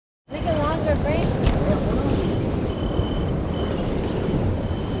snapper, Frank.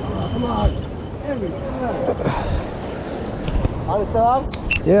 Come on. Every time. Are it still on?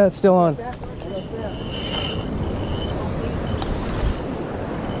 Yeah, it's still on.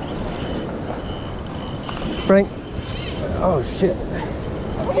 Frank. Oh shit.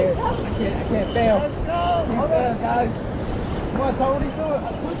 I can't fail. Let's go. Hold on, guys. Come on, Tony, do it.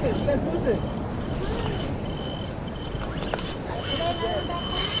 Push it. Then push it.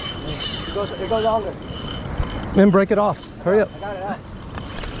 It goes longer. Then break it off. Hurry up. I got it out.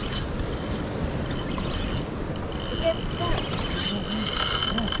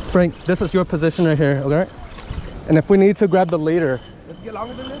 Frank, this is your position right here, okay? And if we need to grab the leader. Does it get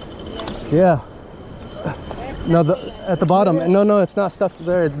longer than this? Yeah. No, at the bottom. No, it's not stuck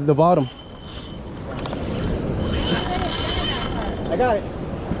there at the bottom. I got it.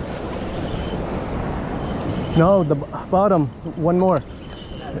 No, the bottom. One more.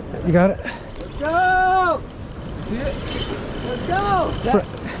 You got it? Let's go! See it? Let's go!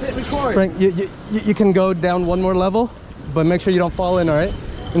 Hit record. Frank, you can go down one more level, but make sure you don't fall in, all right?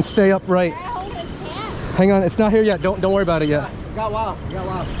 And stay upright. Hang on, it's not here yet. Don't worry about it yet. You got wow. You got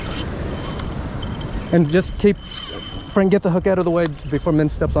wow. And just keep, Frank, get the hook out of the way before Min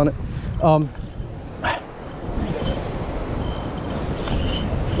steps on it. You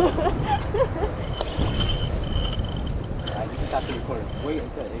just have to record it. Wait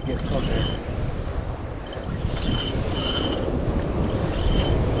until it gets closer.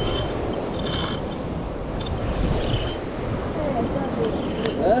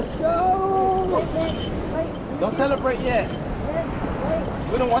 Let's go! Don't celebrate yet.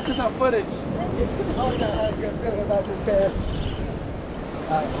 We don't want this on footage. Oh, no, I have a good feeling about this pair.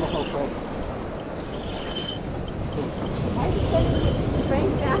 Alright, I'm gonna hold Frank. Why are you putting Frank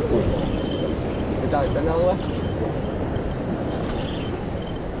down? Is that the other way?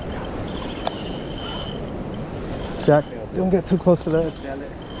 Jack, don't get too close to that. It's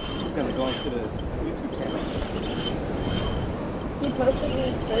gonna go into the YouTube channel. He posted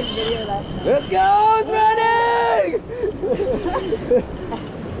his first video last night. Let's go! It's running!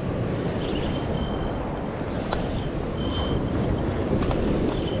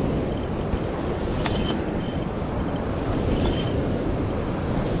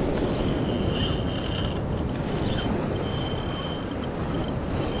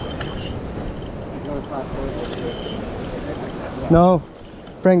 No,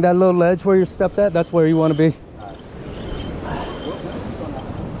 Frank, that little ledge where you stepped at, that's where you want to be.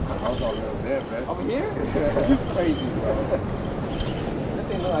 Over here? You crazy, bro. That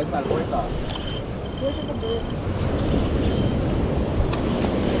thing looks like it's not worth off. Look at the boot.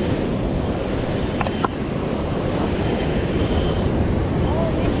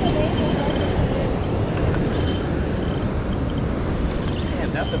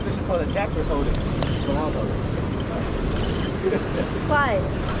 Damn, that's the fishing pole that Jack was holding when I was holding. Why?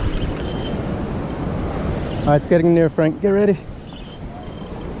 All right, it's getting near, Frank. Get ready.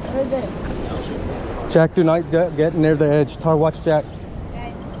 What is it? Jack, do not get near the edge. Tar, watch Jack.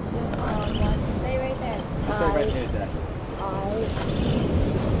 Okay. Stay right there. Stay right there, Jack.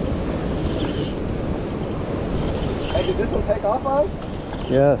 Hey, did this one take off on?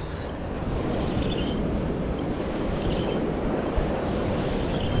 Yes.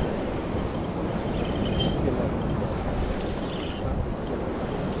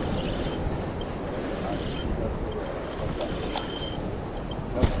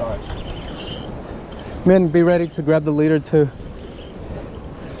 No start. Men, be ready to grab the leader too.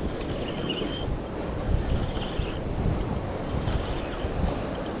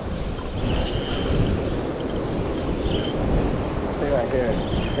 Stay right here.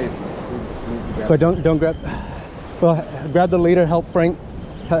 Hey, But don't grab. Well, grab the leader. Help Frank.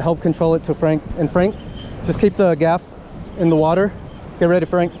 Help control it to Frank. And Frank, just keep the gaff in the water. Get ready,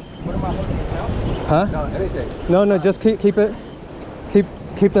 Frank. what am I holding it now? Huh? No, anything. No, just keep it.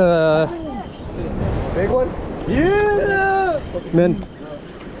 Keep the Big one? Yeah! men.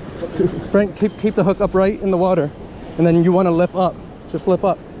 Frank, keep the hook upright in the water, and then you want to lift up. Just lift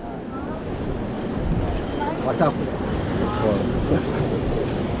up. Watch out for that.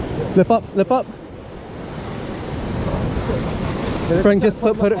 Lift up. Lift up. Frank, just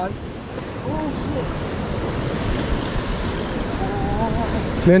put it.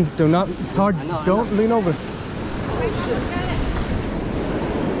 Men, do not. Tar, don't lean over.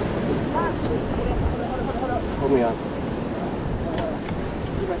 Hold me on.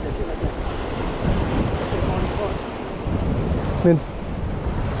 Men,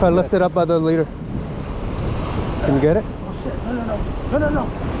 try to lift it up by the leader. Can you get it? Oh shit, no.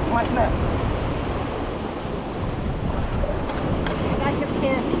 My snap. I got your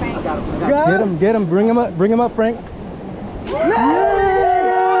pin, Frank. I got it. Get him, bring him up, Frank.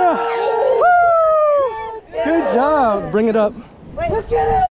 Yeah! Woo! Good job. Bring it up. Wait, let's get it.